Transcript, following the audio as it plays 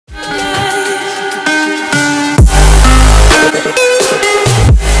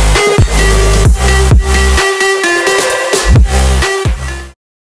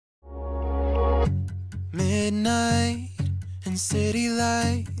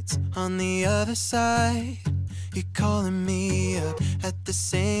what's on the other side. You're calling me up at the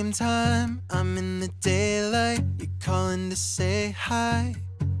same time. I'm in the daylight, you're calling to say hi,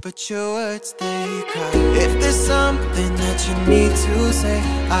 but your words, they cry. If there's something that you need to say,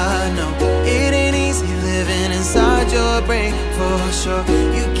 I know it ain't easy living inside your brain, for sure.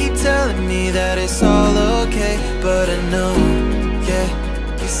 You keep telling me that it's all okay, but I know, yeah,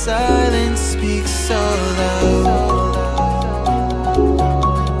 your silence speaks so loud.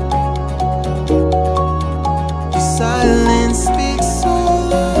 Your silence speaks so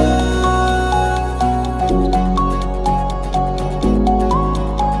loud,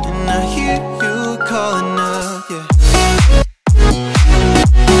 and I hear you calling up, yeah.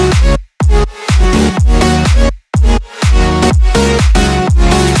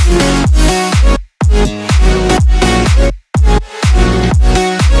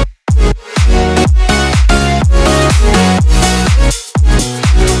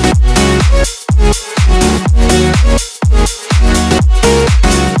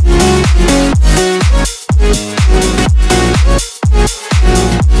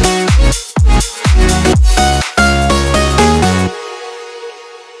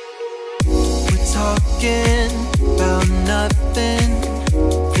 Talking about nothing,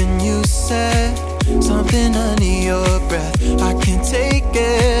 then you said something under your breath. I can't take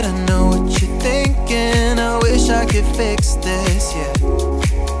it, I know what you're thinking. I wish I could fix this, yeah.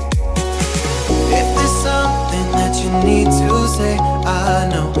 If there's something that you need to say, I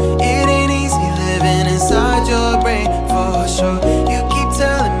know it ain't easy living inside your brain, for sure. You keep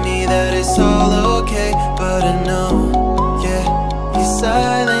telling me that it's all okay, but I know, yeah, your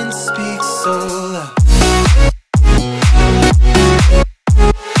silence speaks so